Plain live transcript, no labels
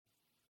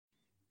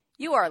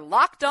You are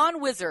Locked On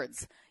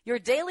Wizards, your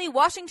daily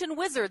Washington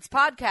Wizards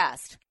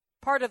podcast.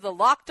 Part of the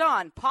Locked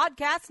On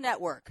Podcast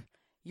Network.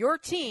 Your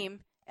team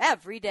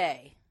every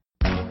day.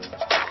 Did you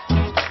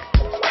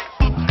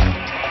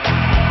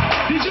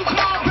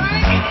call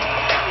bank?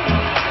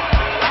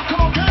 I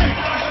call game.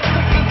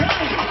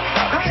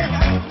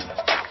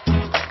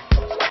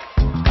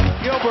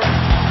 Gilbert,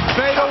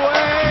 fade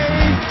away.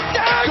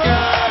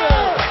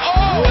 Dagger!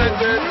 Oh,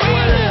 Wizards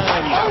win!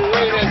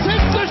 Arenas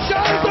hits the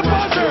shot at the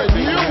buzzer.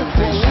 You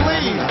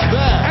believe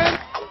that?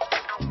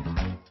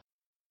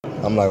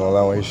 I'm not gonna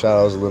lie, when he shot,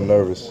 I was a little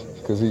nervous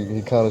because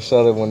he kind of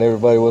shot it when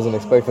everybody wasn't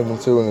expecting him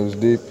to, and it was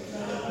deep.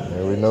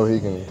 And we know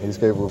he's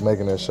capable of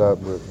making that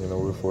shot, but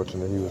we're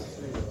fortunate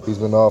he's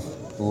been off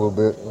a little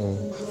bit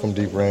from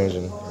deep range,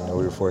 and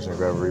we were fortunate to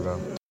grab a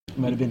rebound.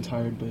 You might have been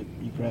tired, but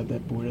you grabbed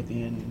that board at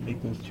the end and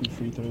make those 2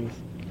 free throws.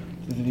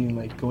 Does it even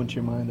go into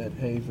your mind that,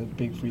 hey, the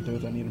big free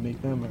throws, I need to make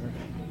them?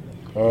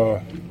 Or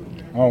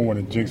I don't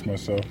want to jinx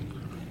myself.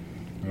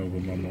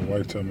 But my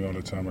wife tells me all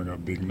the time I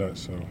got big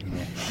nuts, so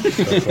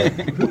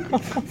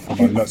put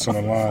my nuts on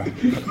the line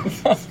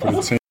for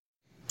the team.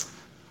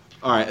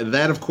 All right,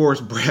 that, of course,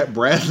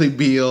 Bradley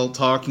Beal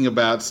talking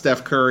about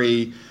Steph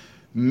Curry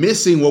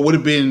missing what would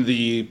have been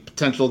the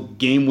potential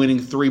game-winning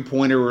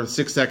three-pointer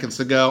 6 seconds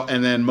to go,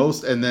 and then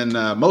most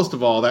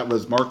of all, that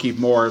was Markieff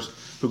Morris,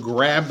 who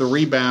grabbed the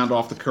rebound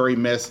off the Curry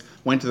miss,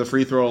 went to the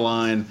free throw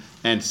line,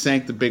 and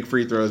sank the big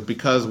free throws.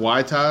 Because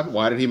why, Todd?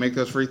 Why did he make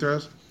those free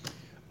throws?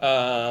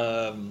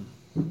 I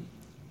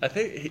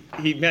think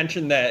he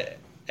mentioned that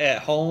at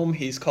home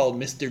he's called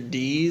Mr.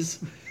 D's.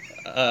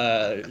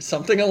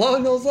 Something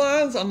along those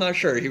lines. I'm not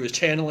sure. He was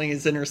channeling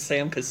his inner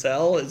Sam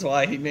Cassell is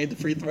why he made the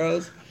free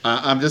throws.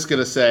 I'm just going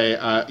to say,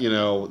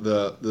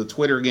 the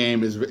Twitter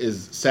game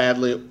is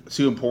sadly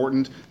too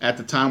important. At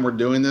the time we're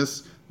doing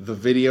this, the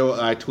video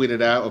I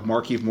tweeted out of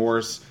Markieff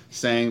Morris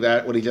saying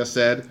that, what he just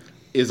said,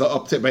 is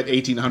up to about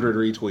 1,800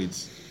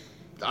 retweets.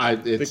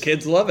 The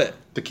kids love it.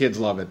 The kids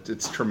love it.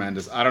 It's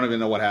tremendous. I don't even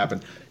know what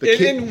happened.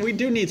 And we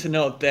do need to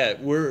note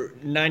that we're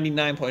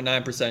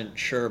 99.9%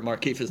 sure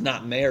Markieff is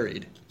not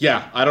married.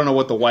 Yeah, I don't know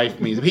what the wife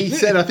means. He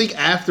said, I think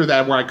after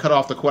that, where I cut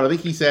off the quote, I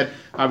think he said,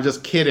 I was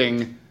just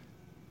kidding.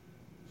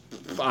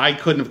 I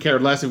couldn't have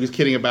cared less if he was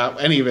kidding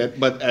about any of it.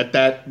 But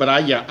I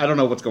don't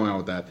know what's going on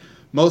with that.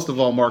 Most of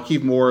all,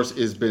 Markieff Morris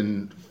has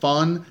been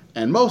fun.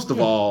 And most of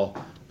all,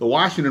 the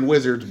Washington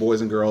Wizards,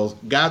 boys and girls,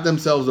 got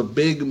themselves a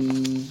big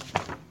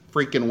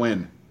freaking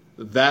win.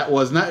 That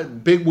was not a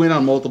big win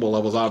on multiple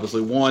levels,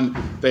 obviously. One,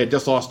 they had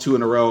just lost 2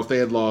 in a row. If they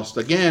had lost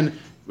again, it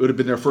would have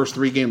been their first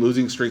 3-game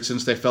losing streak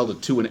since they fell to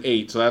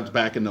 2-8. So that was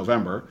back in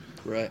November.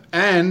 Right.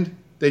 And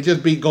they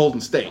just beat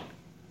Golden State,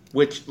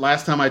 which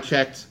last time I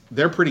checked,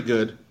 they're pretty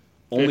good.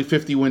 Only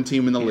 50-win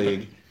team in the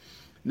league.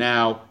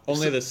 Now,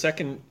 only the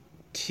second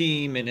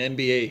team in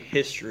NBA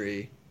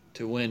history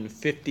to win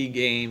 50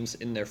 games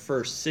in their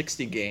first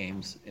 60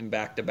 games in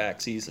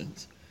back-to-back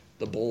seasons.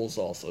 The Bulls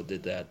also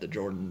did that. The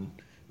Jordan,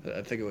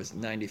 I think it was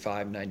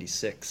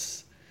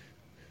 95-96.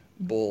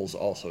 Bulls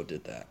also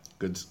did that.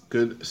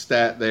 Good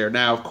stat there.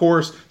 Now, of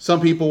course,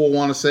 some people will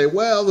want to say,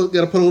 well, they've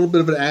got to put a little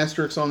bit of an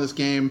asterisk on this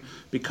game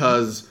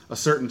because a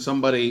certain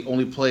somebody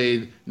only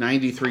played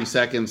 93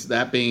 seconds,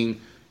 that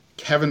being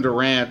Kevin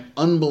Durant.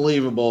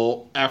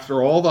 Unbelievable.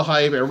 After all the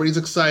hype, everybody's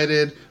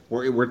excited.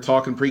 We're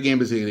talking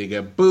pregame. Is he going to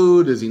get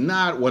booed? Is he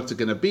not? What's it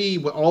going to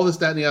be? All this,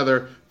 that, and the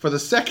other. For the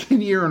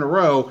second year in a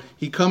row,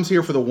 he comes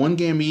here for the 1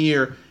 game a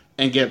year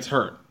and gets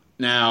hurt.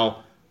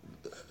 Now,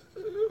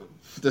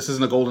 this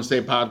isn't a Golden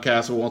State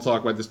podcast, so we won't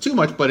talk about this too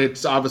much, but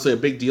it's obviously a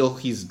big deal.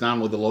 He's not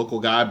only the local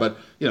guy, but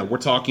we're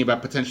talking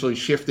about potentially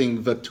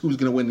shifting who's going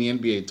to win the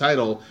NBA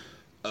title.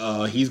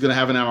 He's going to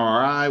have an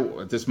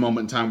MRI. At this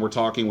moment in time we're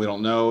talking, we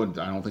don't know. And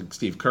I don't think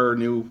Steve Kerr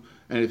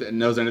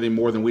knows anything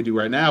more than we do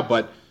right now,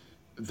 but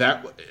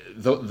that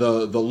the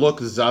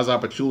look, Zaza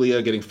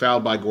Pachulia getting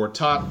fouled by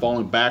Gortat,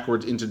 falling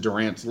backwards into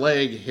Durant's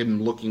leg,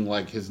 him looking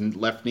like his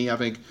left knee, I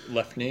think.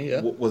 Left knee,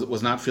 yeah.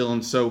 Was not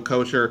feeling so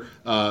kosher.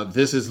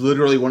 This is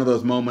literally one of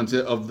those moments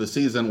of the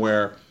season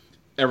where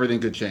everything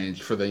could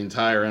change for the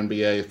entire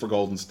NBA, for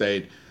Golden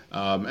State.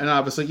 And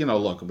obviously,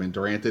 look,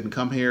 Durant didn't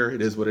come here.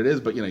 It is what it is,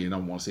 but, you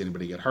don't want to see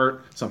anybody get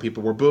hurt. Some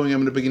people were booing him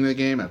in the beginning of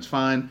the game. That's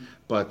fine.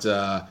 But,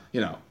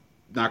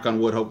 knock on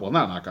wood,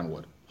 not knock on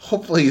wood.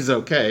 Hopefully he's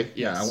okay.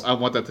 Yes. Yeah, I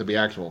want that to be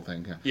actual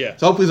thing. Yeah.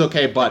 So hopefully he's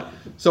okay, but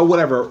so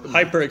whatever.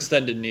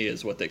 Hyperextended knee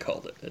is what they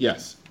called it.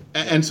 Yes.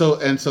 And so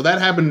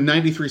that happened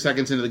 93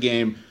 seconds into the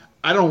game.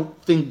 I don't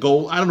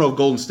know if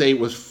Golden State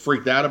was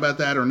freaked out about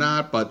that or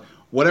not, but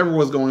whatever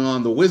was going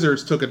on, the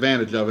Wizards took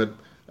advantage of it.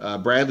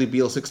 Bradley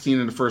Beal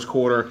 16 in the first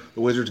quarter.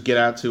 The Wizards get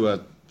out to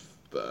a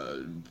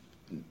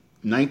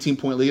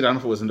 19-point lead. I don't know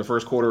if it was in the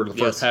first quarter or the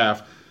first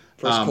half.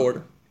 First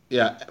quarter.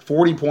 Yeah,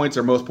 40 points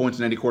or most points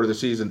in any quarter of the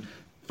season.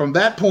 From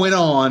that point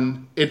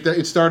on,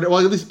 it started,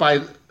 well, at least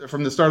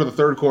from the start of the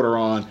third quarter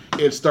on,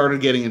 it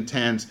started getting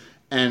intense.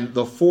 And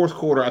the fourth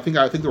quarter, I think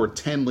there were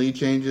 10 lead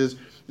changes in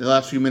the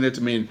last few minutes.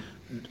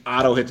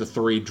 Otto hits a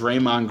 3,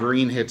 Draymond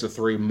Green hits a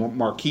 3,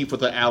 Markieff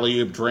with the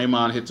alley-oop,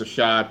 Draymond hits a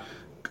shot.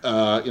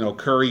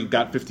 Curry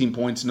got 15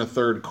 points in the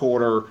third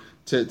quarter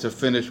to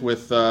finish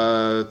with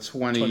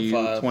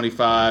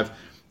 25.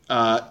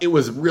 It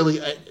was really,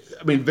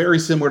 very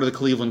similar to the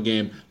Cleveland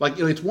game. Like,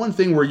 it's one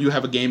thing where you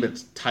have a game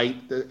that's tight.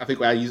 I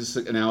think I use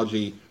this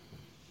analogy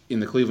in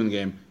the Cleveland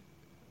game.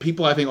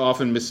 People, I think,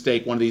 often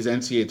mistake one of these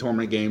NCAA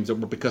tournament games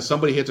because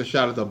somebody hits a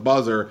shot at the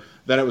buzzer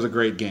that it was a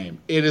great game.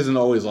 It isn't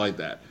always like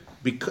that.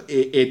 Because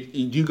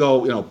you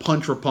go,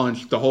 punch for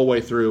punch the whole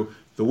way through.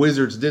 The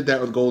Wizards did that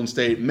with Golden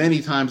State.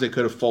 Many times they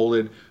could have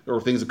folded or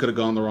things that could have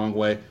gone the wrong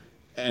way.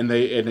 And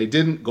they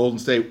didn't. Golden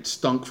State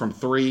stunk from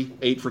 3,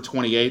 8 for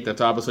 28. That's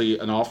obviously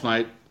an off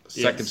night,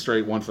 second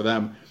straight one for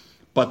them.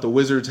 But the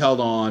Wizards held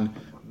on.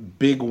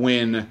 Big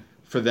win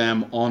for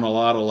them on a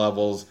lot of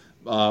levels.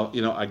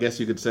 I guess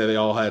you could say they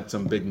all had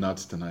some big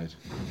nuts tonight.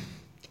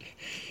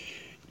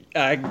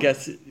 I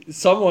guess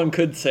someone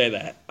could say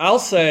that. I'll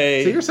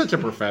say... See, you're such a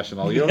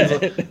professional. Yes,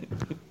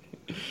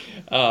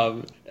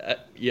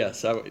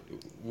 I would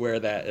wear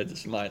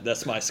that.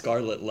 That's my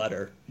scarlet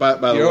letter. By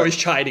the You're way, always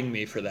chiding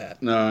me for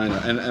that. No, I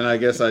know. And I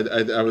guess I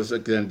was,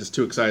 again, just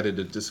too excited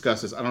to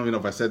discuss this. I don't even know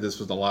if I said this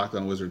was the Locked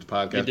On Wizards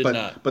podcast. You did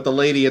not. But the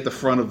lady at the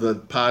front of the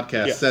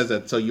podcast says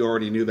that, so you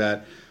already knew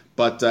that.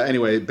 But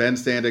anyway, Ben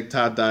Standig,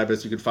 Todd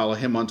Divas, you can follow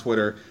him on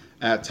Twitter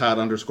at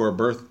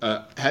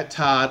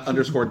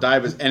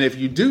Todd_Divas. And if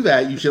you do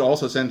that, you should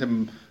also send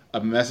him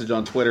a message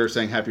on Twitter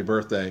saying happy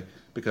birthday,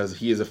 because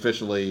he is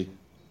officially,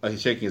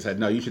 he's shaking his head.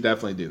 No, you should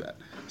definitely do that.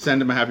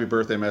 Send him a happy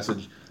birthday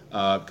message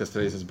because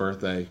today's his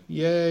birthday.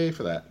 Yay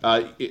for that.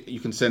 You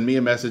can send me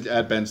a message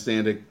at Ben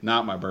Standig,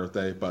 not my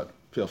birthday, but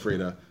feel free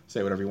to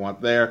say whatever you want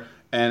there.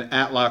 And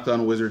at Locked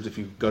On Wizards, if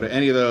you go to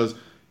any of those,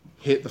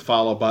 hit the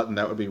follow button.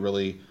 That would be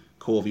really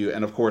cool of you.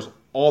 And of course,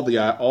 all the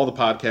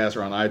podcasts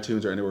are on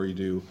iTunes or anywhere you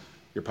do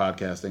your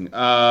podcasting.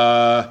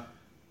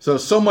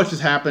 So much has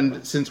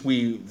happened since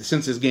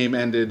this game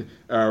ended.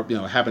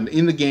 Happened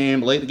in the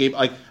game, late in the game.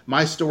 Like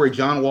my story,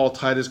 John Wall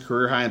tied his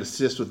career high in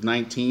assists with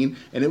 19,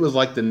 and it was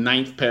like the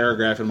 9th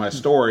paragraph in my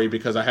story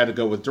because I had to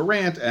go with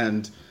Durant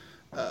and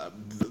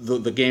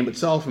the game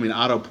itself.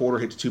 Otto Porter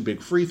hit 2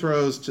 big free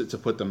throws to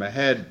put them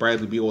ahead.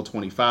 Bradley Beal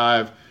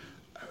 25.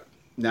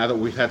 Now that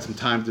we've had some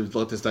time to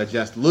let this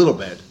digest a little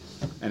bit,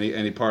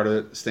 any part of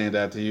it stand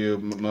out to you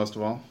most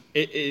of all?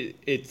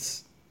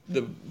 It's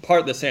the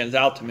part that stands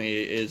out to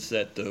me is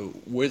that the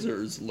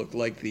Wizards look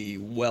like the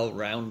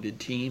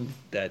well-rounded team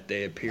that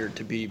they appeared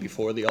to be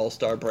before the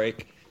All-Star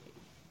break.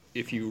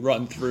 If you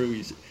run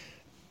through,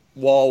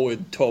 Wall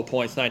with 12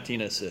 points,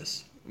 19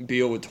 assists.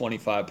 Beal with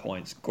 25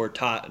 points.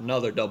 Gortat,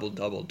 another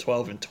double-double,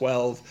 12 and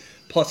 12,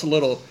 plus a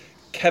little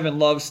Kevin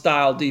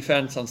Love-style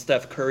defense on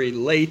Steph Curry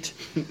late,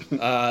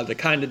 the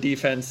kind of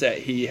defense that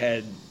he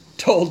had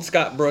told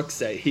Scott Brooks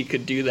that he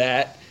could do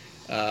that.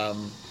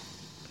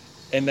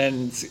 And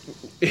then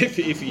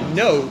if you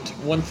note,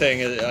 one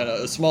thing,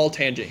 a small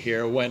tangent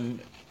here, when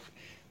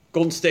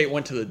Golden State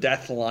went to the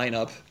death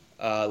lineup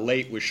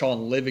late with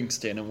Sean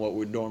Livingston in what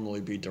would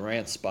normally be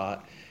Durant's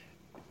spot,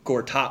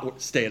 Gortat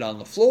stayed on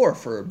the floor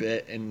for a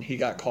bit, and he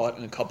got caught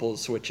in a couple of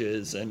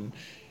switches, and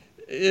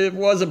it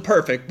wasn't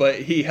perfect, but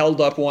he held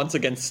up once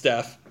against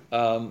Steph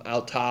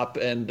out top,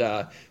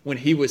 and when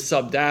he was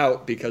subbed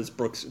out because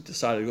Brooks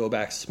decided to go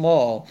back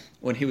small,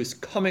 when he was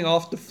coming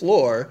off the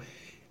floor,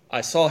 I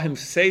saw him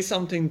say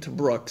something to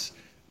Brooks.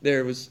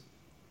 There was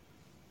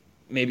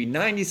maybe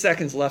 90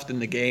 seconds left in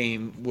the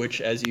game, which,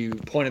 as you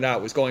pointed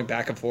out, was going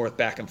back and forth.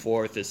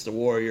 It's the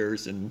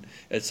Warriors and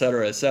et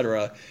cetera, et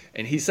cetera.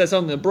 And he said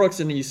something to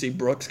Brooks, and you see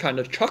Brooks kind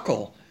of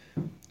chuckle.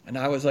 And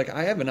I was like,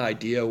 I have an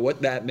idea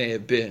what that may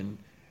have been.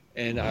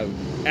 And I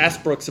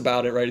asked Brooks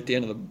about it right at the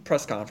end of the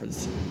press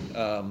conference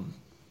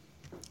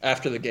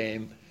after the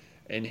game.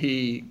 And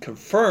he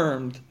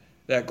confirmed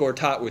that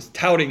Gortat was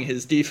touting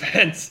his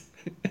defense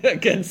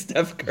against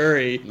Steph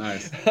Curry.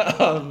 Nice.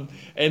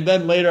 And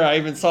then later I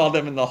even saw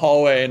them in the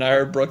hallway, and I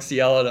heard Brooks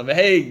yell at him,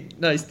 "Hey,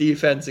 nice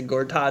defense," and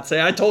Gortat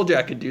say, "I told you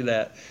I could do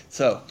that."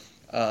 So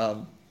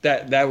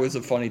that was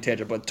a funny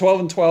tangent. But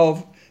 12 and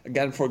 12,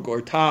 again, for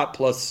Gortat,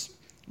 plus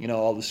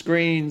all the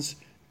screens,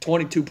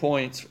 22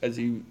 points, as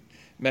you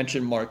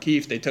mentioned,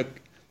 Markieff. They took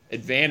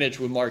advantage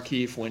with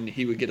Markieff when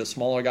he would get a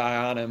smaller guy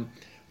on him.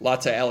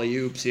 Lots of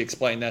alley-oops. He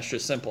explained that's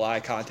just simple eye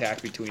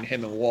contact between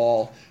him and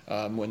Wall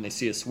when they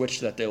see a switch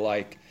that they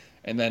like.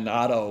 And then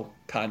Otto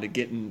kind of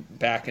getting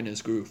back in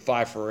his groove,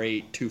 5 for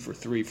 8, 2 for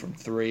 3 from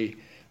 3,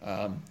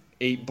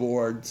 8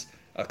 boards,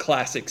 a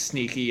classic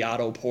sneaky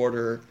Otto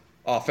Porter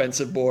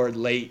offensive board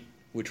late,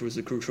 which was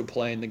a crucial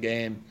play in the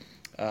game.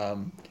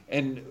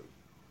 And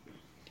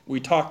we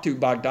talked to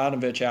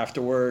Bogdanovich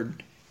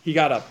afterward. He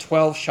got up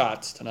 12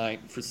 shots tonight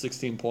for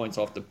 16 points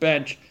off the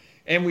bench.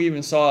 And we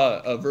even saw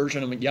a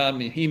version of Jan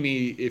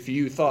Mahimi. If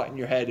you thought in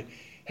your head,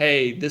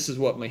 hey, this is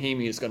what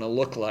Mahimi is going to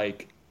look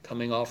like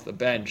coming off the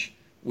bench,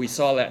 we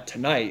saw that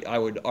tonight, I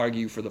would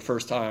argue, for the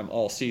first time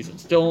all season.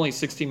 Still only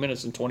 16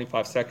 minutes and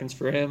 25 seconds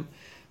for him,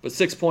 but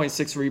 6 points,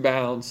 6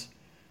 rebounds,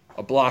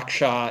 a block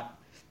shot,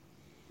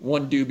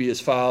 one dubious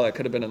foul. That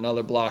could have been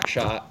another block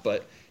shot,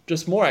 but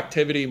just more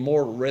activity,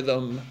 more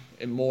rhythm,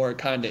 and more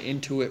kind of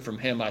into it from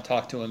him. I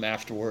talked to him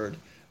afterward,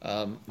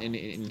 and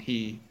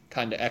he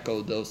kind of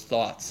echoed those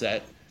thoughts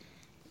that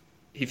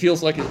he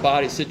feels like his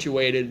body's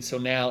situated, so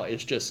now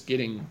it's just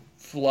getting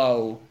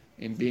flow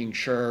and being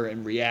sure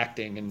and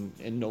reacting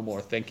and no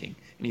more thinking.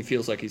 And he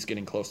feels like he's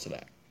getting close to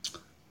that.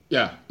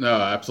 Yeah, no,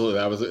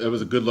 absolutely. It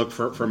was a good look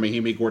for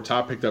Mahinmi.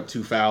 Gortat picked up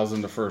 2 fouls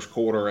in the first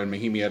quarter, and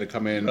Mahinmi had to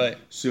come in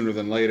sooner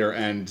than later.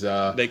 And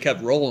they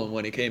kept rolling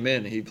when he came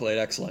in. He played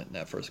excellent in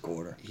that first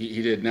quarter.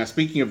 He did. Now,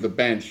 speaking of the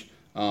bench,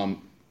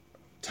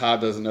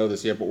 Todd doesn't know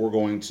this yet, but we're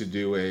going to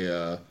do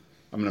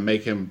I'm going to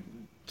make him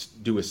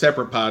do a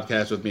separate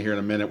podcast with me here in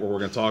a minute where we're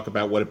going to talk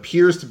about what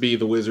appears to be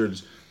the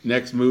Wizards'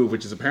 next move,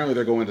 which is apparently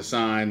they're going to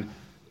sign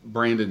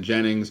Brandon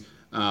Jennings.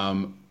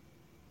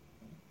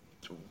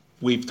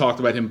 We've talked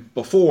about him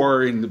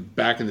before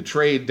back in the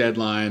trade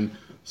deadline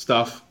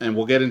stuff, and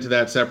we'll get into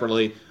that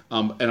separately.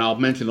 And I'll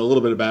mention a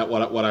little bit about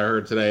what I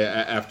heard today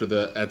at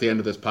the end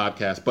of this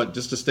podcast. But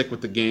just to stick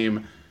with the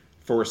game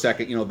for a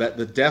second, that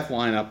the death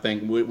lineup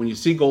thing. When you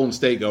see Golden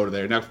State go to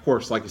there, now of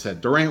course, like you said,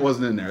 Durant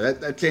wasn't in there.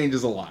 That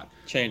changes a lot.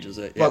 Changes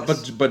it.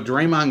 Yes. But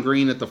Draymond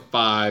Green at the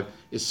 5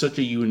 is such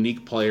a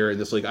unique player in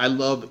this league. I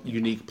love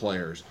unique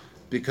players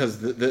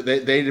because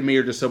they to me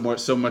are just so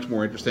much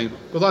more interesting.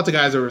 There's lots of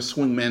guys that are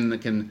swingmen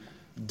that can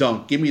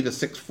dunk. Give me the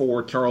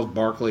 6'4" Charles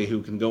Barkley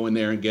who can go in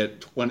there and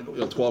get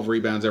 12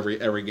 rebounds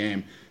every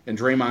game. And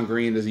Draymond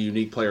Green is a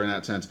unique player in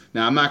that sense.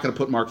 Now, I'm not going to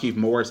put Markieff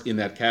Morris in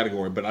that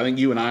category, but I think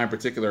you and I in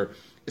particular,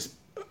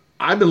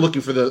 I've been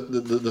looking for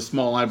the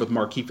small line with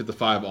Markieff at the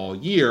 5 all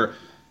year.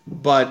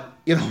 But,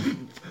 I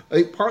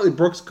think partly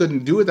Brooks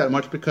couldn't do it that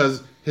much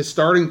because his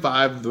starting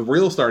 5, the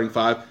real starting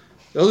 5,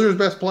 those are his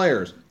best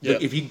players.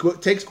 Yep. If he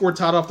takes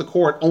Gortat off the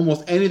court,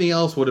 almost anything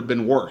else would have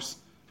been worse,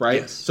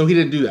 right? Yes. So he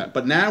didn't do that.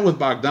 But now with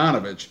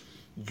Bogdanovich,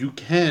 you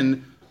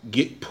can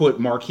put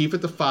Markieff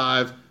at the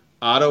 5,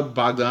 Otto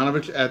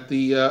Bogdanovich at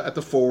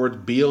the forwards,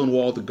 Beal and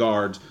Wall at the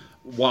guards.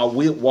 While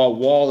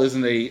Wall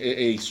isn't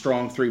a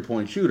strong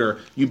 3-point shooter,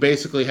 you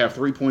basically have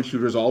 3-point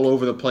shooters all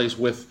over the place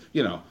with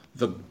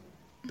the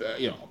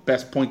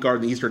best point guard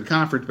in the Eastern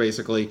Conference,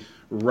 basically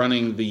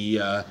running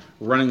the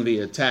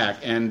attack.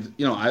 And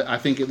I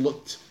think it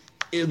looked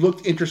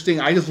interesting.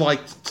 I just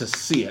liked to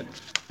see it,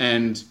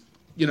 and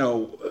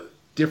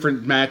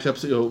different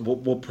matchups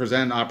will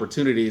present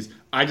opportunities.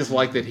 I just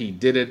like that he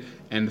did it,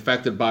 and the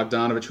fact that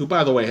Bogdanovich, who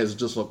by the way has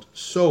just looked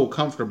so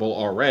comfortable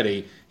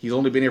already, he's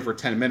only been here for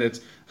 10 minutes.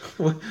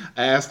 I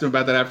asked him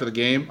about that after the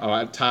game.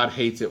 Todd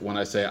hates it when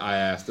I say I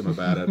asked him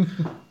about it,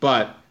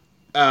 but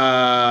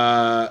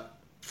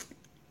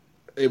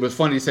it was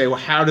funny to say, well,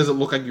 how does it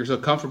look like you're so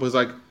comfortable? He's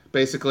like,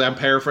 basically, I'm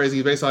paraphrasing.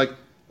 He's basically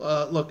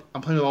like, look,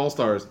 I'm playing with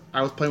All-Stars.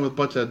 I was playing with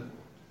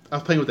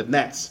the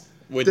Nets.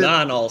 With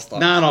non-All-Stars.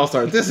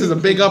 Non-All-Stars. This is a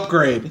big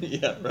upgrade.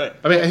 Yeah, right.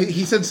 I mean,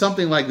 he said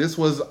something like this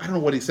was, I don't know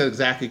what he said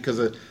exactly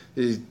because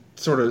he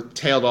sort of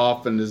tailed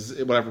off and is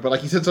whatever, but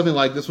he said something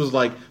like this was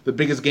like the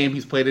biggest game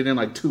he's played it in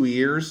like 2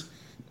 years.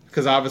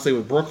 Because obviously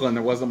with Brooklyn,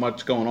 there wasn't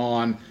much going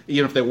on.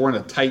 Even if they weren't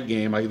a tight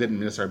game, it didn't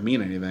necessarily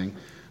mean anything.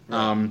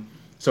 Right.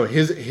 So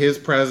his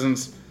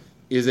presence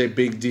is a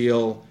big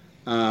deal.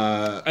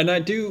 And I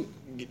do,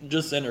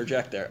 just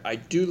interject there, I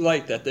do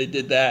like that they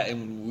did that,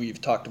 and we've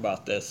talked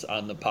about this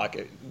on the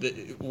pocket.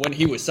 When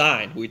he was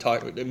signed, we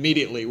talked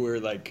immediately, we were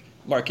like,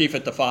 Markieff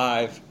at the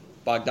 5,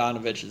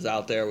 Bogdanovich is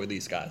out there with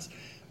these guys.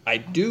 I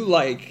do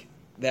like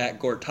that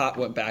Gortat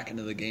went back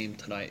into the game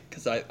tonight,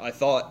 because I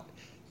thought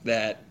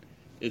that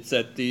it's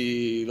at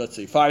the,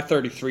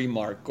 5:33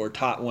 mark,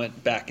 Gortat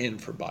went back in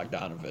for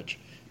Bogdanovich.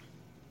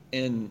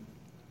 And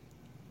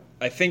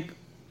I think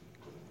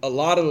a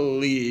lot of the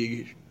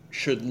league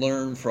should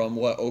learn from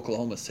what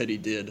Oklahoma City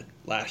did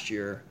last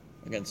year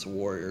against the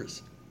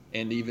Warriors,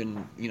 and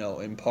even,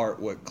 in part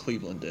what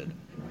Cleveland did.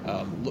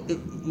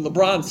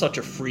 LeBron's such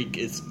a freak.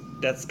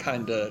 That's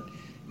kind of,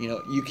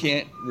 you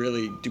can't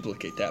really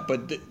duplicate that.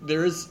 But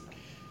there is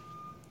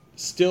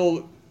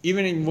still,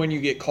 even when you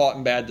get caught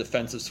in bad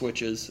defensive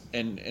switches,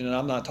 and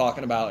I'm not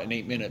talking about an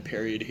 8-minute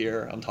period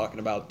here. I'm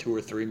talking about 2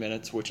 or 3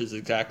 minutes, which is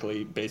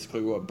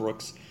basically what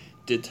Brooks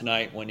did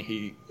tonight when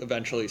he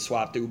eventually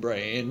swapped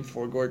Oubre in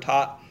for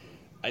Gortat.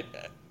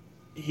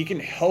 He can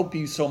help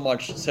you so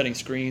much setting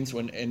screens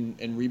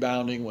and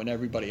rebounding when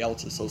everybody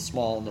else is so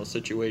small in those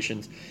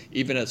situations,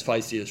 even as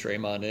feisty as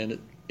Draymond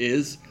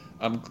is.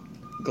 I'm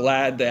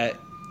glad that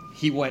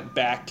he went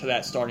back to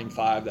that starting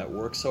 5 that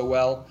works so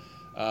well,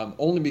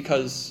 only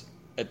because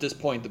at this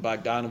point the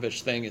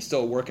Bogdanovich thing is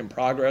still a work in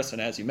progress,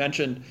 and as you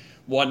mentioned,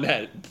 one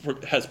that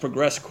has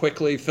progressed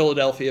quickly.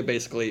 Philadelphia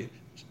basically,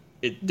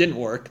 it didn't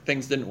work.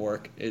 Things didn't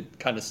work. It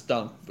kind of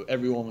stunk.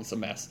 Everyone was a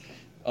mess.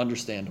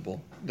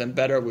 Understandable. Then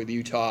better with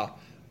Utah.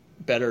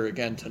 Better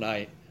again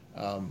tonight.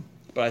 But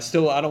I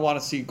don't want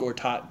to see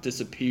Gortat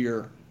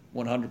disappear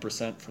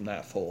 100% from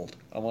that fold.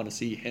 I want to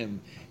see him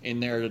in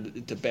there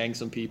to bang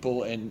some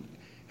people and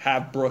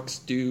have Brooks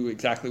do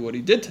exactly what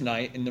he did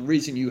tonight. And the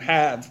reason you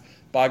have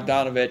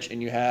Bogdanovich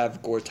and you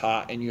have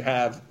Gortat and you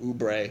have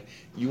Oubre,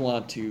 you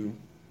want to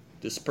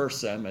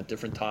disperse them at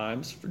different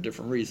times for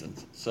different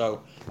reasons.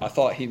 So I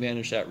thought he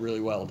managed that really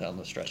well down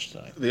the stretch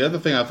tonight. The other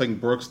thing I think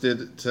Brooks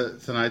did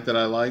tonight that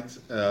I liked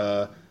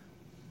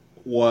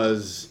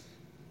was,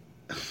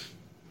 I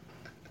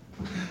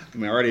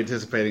mean, already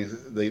anticipating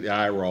the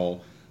eye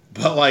roll,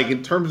 but like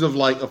in terms of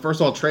like,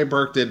 first of all, Trey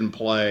Burke didn't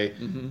play.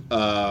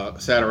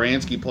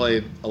 Satoransky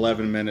played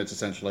 11 minutes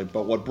essentially,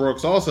 but what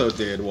Brooks also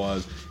did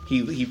was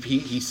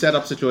he set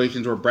up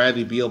situations where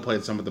Bradley Beal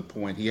played some of the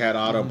point. He had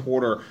Otto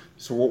Porter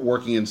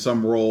working in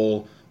some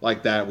role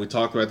like that. We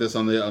talked about this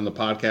on the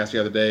podcast the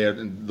other day,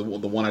 and the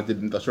one I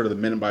did, sort of the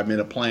minute by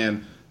minute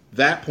plan.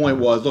 That point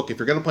was, look, if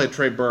you're going to play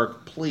Trey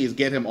Burke, please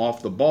get him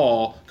off the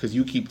ball because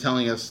you keep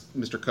telling us,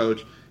 Mr.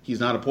 Coach, he's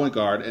not a point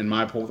guard. And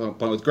my point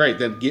was great.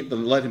 Then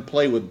let him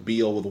play with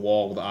Beal, with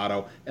Wall, with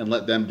Otto, and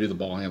let them do the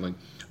ball handling.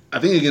 I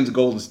think against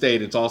Golden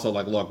State, it's also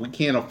like, look, we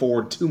can't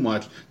afford too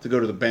much to go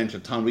to the bench a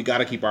ton. We got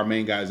to keep our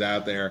main guys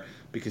out there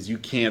because you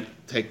can't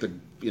take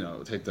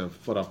the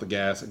foot off the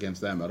gas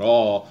against them at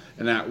all,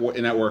 and that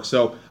works.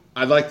 So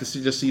I'd like to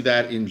see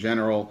that in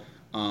general.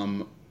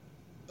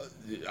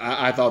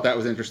 I thought that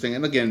was interesting,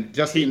 and again,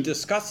 he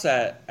discussed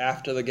that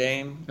after the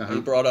game. He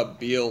brought up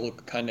Beal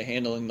kind of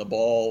handling the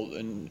ball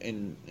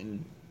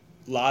and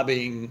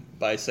lobbying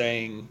by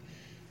saying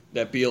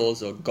that Beal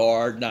is a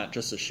guard, not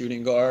just a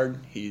shooting guard.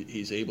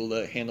 He's able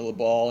to handle the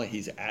ball.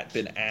 He's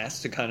been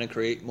asked to kind of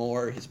create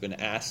more. He's been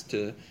asked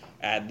to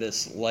add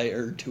this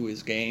layer to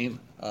his game.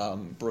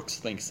 Brooks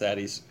thinks that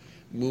he's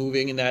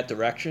moving in that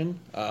direction.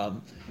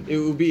 It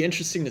would be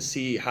interesting to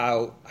see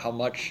how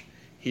much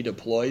he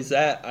deploys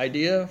that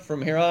idea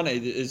from here on.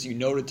 As you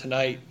noted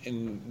tonight,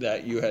 and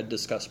that you had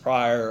discussed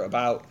prior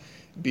about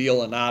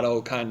Beal and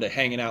Otto kind of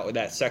hanging out with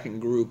that second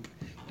group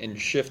and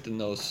shifting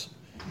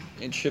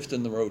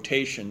the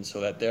rotation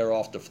so that they're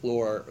off the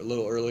floor a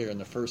little earlier in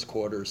the first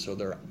quarter, so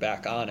they're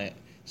back on it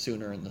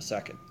sooner in the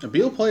second.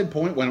 Beal played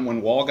point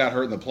when Wall got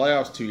hurt in the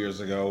playoffs 2 years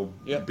ago.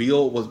 Yep.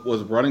 Beal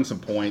was running some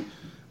point,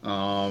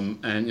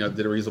 and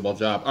did a reasonable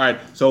job. All right,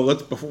 so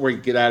before we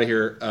get out of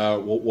here,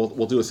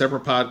 we'll do a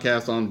separate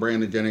podcast on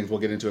Brandon Jennings. We'll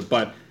get into it,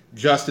 but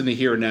just in the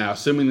here and now,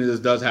 assuming that this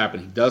does happen,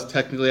 he does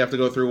technically have to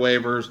go through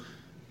waivers.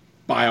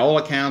 By all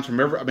accounts,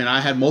 I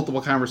had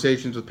multiple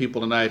conversations with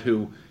people tonight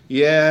who,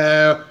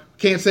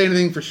 can't say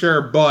anything for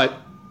sure, but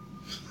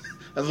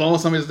as long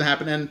as something doesn't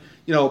happen, and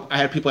I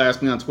had people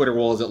ask me on Twitter,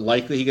 well, is it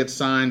likely he gets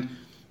signed?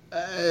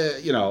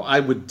 I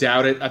would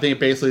doubt it. I think it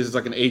basically is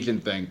like an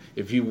agent thing.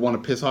 If you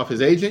want to piss off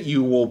his agent,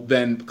 you will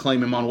then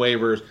claim him on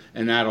waivers,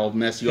 and that'll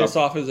mess you up. Piss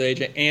off his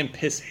agent and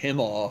piss him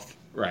off,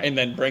 right? And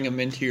then bring him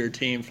into your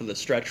team for the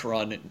stretch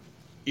run,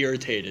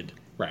 irritated.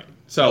 Right.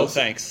 So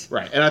thanks.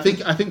 Right. And I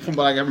think from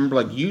what I remember,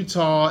 like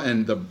Utah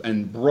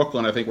and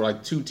Brooklyn, I think were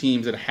like two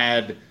teams that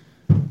had.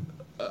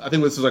 I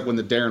think this was like when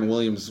the Darren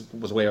Williams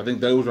was away. I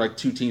think those were like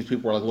two teams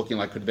people were like looking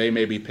like, could they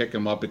maybe pick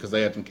him up because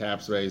they had some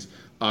cap space.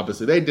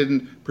 Obviously they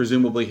didn't.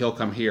 Presumably he'll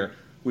come here.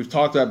 We've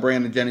talked about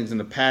Brandon Jennings in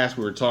the past.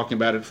 We were talking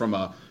about it from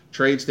a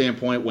trade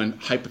standpoint when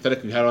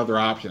hypothetically you had other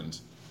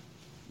options.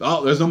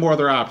 Oh, there's no more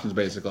other options,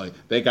 basically.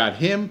 They got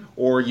him,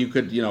 or you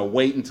could,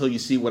 wait until you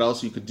see what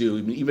else you could do.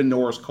 Even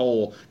Norris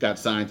Cole got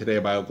signed today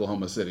by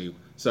Oklahoma City.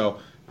 So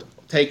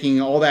taking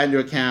all that into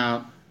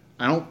account,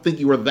 I don't think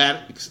you were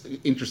that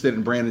interested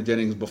in Brandon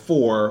Jennings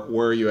before.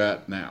 Where are you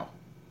at now?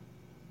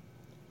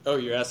 Oh,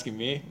 you're asking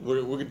me?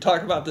 We're going to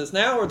talk about this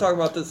now, or talk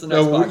about this in the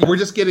next podcast? We're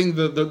just getting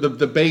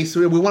the base.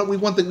 We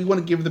want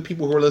to give the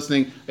people who are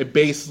listening a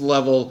base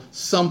level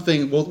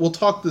something. We'll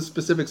talk the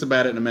specifics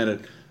about it in a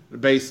minute.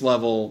 Base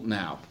level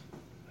now.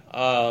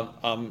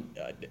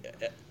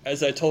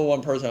 As I told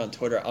one person on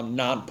Twitter, I'm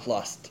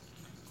nonplussed.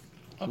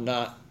 I'm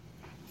not.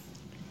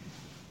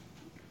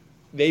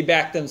 They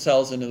backed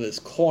themselves into this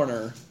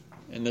corner,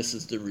 and this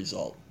is the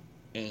result.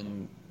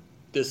 And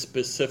this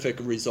specific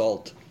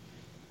result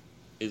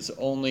is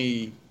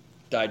only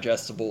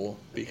digestible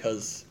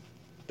because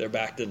they're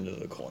backed into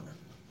the corner.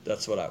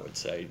 That's what I would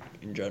say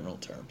in general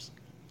terms.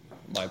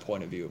 My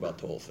point of view about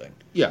the whole thing.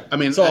 Yeah, I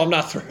mean, so I'm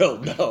not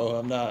thrilled. No,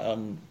 I'm not.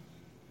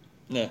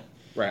 Nah.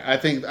 Right. I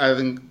think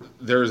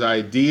there's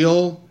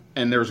ideal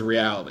and there's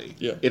reality.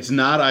 Yeah. It's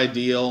not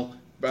ideal.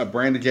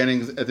 Brandon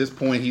Jennings at this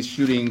point he's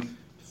shooting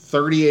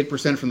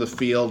 38% from the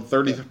field,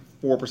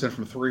 34%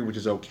 from three, which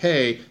is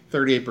okay.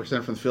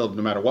 38% from the field,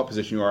 no matter what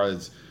position you are,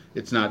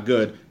 it's not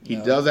good. He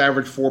does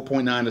average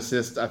 4.9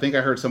 assists. I think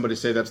I heard somebody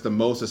say that's the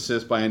most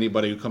assists by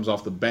anybody who comes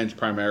off the bench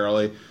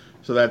primarily.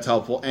 So that's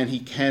helpful. And he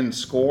can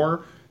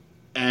score.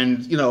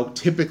 And,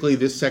 typically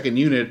this second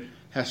unit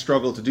has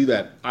struggled to do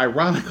that.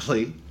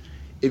 Ironically,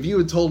 if you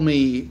had told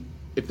me,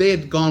 if they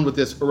had gone with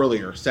this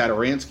earlier,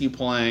 Satoransky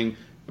playing,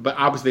 but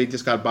obviously they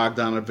just got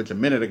Bogdanovic a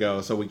minute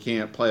ago, so we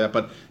can't play that.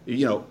 But,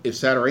 if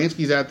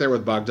Satoransky's out there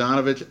with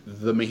Bogdanovic,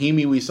 the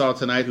Mahinmi we saw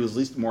tonight, who's at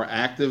least more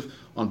active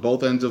on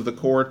both ends of the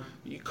court,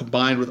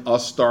 combined with a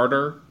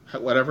starter,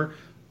 whatever,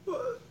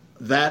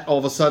 that all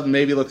of a sudden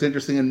maybe looks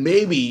interesting. And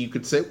maybe you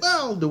could say,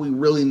 well, do we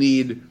really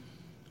need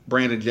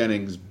Brandon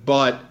Jennings?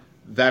 But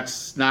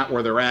that's not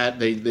where they're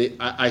at.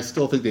 I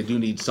still think they do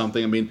need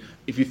something. I mean,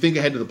 if you think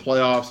ahead to the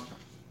playoffs,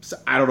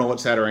 I don't know what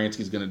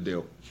Satoransky's going to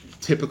do.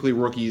 Typically,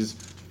 rookies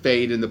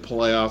fade in the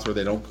playoffs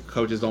where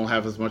coaches don't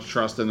have as much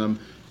trust in them.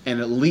 And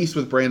at least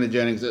with Brandon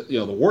Jennings,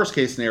 the worst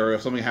case scenario,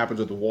 if something happens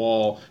with the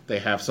Wall, they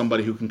have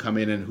somebody who can come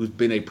in and who's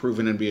been a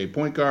proven NBA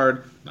point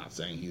guard. Not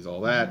saying he's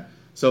all that.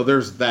 So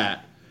there's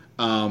that.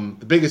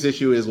 The biggest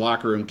issue is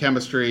locker room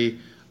chemistry.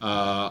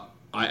 I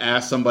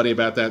asked somebody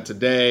about that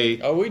today.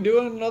 Are we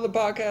doing another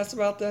podcast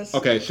about this?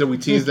 Okay, should we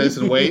tease this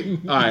and wait?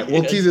 All right,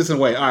 we'll tease this and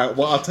wait. All right,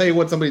 well, I'll tell you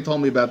what somebody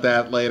told me about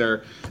that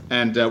later,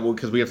 and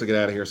because we have to get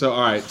out of here. So,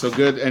 all right, so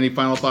good. Any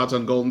final thoughts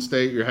on Golden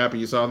State? You're happy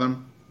you saw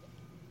them?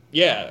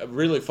 Yeah, a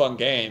really fun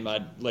game.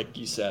 Like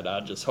you said,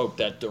 I just hope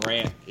that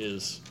Durant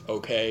is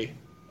okay.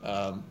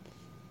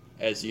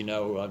 As you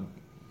know, I'm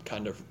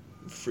kind of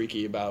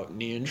freaky about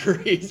knee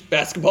injuries,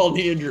 basketball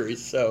knee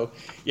injuries. So,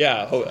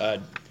 yeah,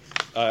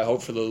 I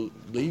hope for the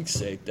league's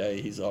sake that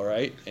he's all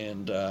right.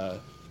 And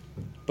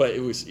but it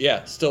was,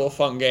 still a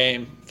fun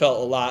game. Felt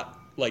a lot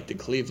like the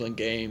Cleveland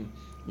game.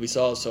 We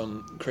saw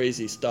some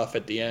crazy stuff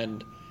at the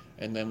end,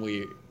 and then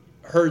we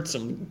heard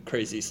some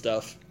crazy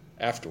stuff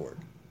afterward.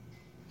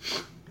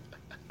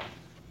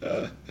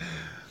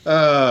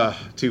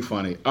 Too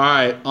funny. All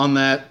right, on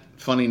that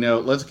funny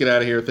note, let's get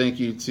out of here. Thank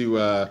you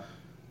to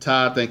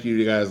Todd. Thank you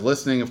to you guys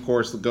listening. Of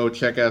course, go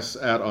check us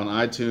out on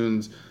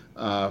iTunes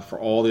for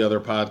all the other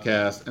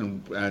podcasts,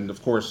 and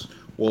of course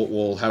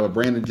we'll have a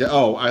Brandon.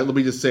 Let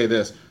me just say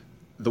this: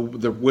 the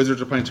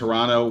Wizards are playing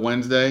Toronto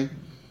Wednesday.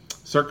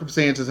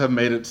 Circumstances have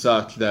made it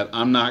such that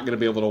I'm not going to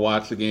be able to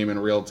watch the game in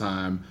real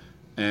time,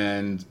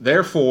 and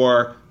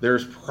therefore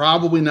there's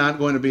probably not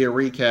going to be a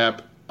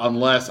recap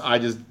unless I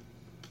just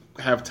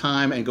have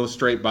time and go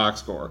straight box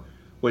score,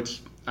 which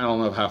I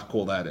don't know how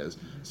cool that is.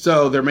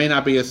 So there may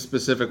not be a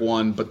specific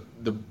one, but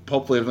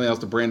hopefully everything else,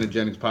 the Brandon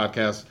Jennings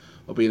podcast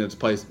will be in its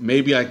place.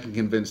 Maybe I can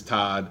convince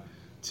Todd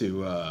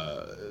to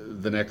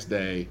the next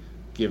day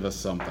give us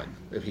something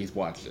if he's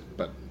watched it,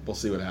 but we'll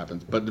see what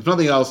happens. But if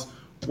nothing else,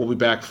 we'll be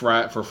back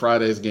for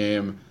Friday's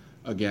game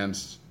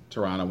against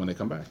Toronto when they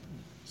come back.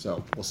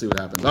 So we'll see what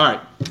happens. All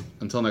right,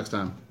 until next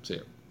time, see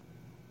you.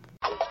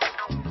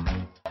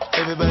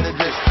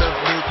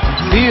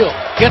 Beal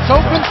gets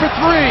open for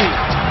three.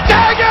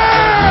 Dagger!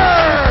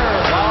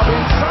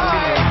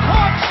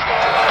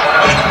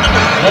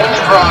 Wall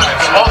drive,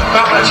 off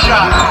balance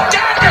shot.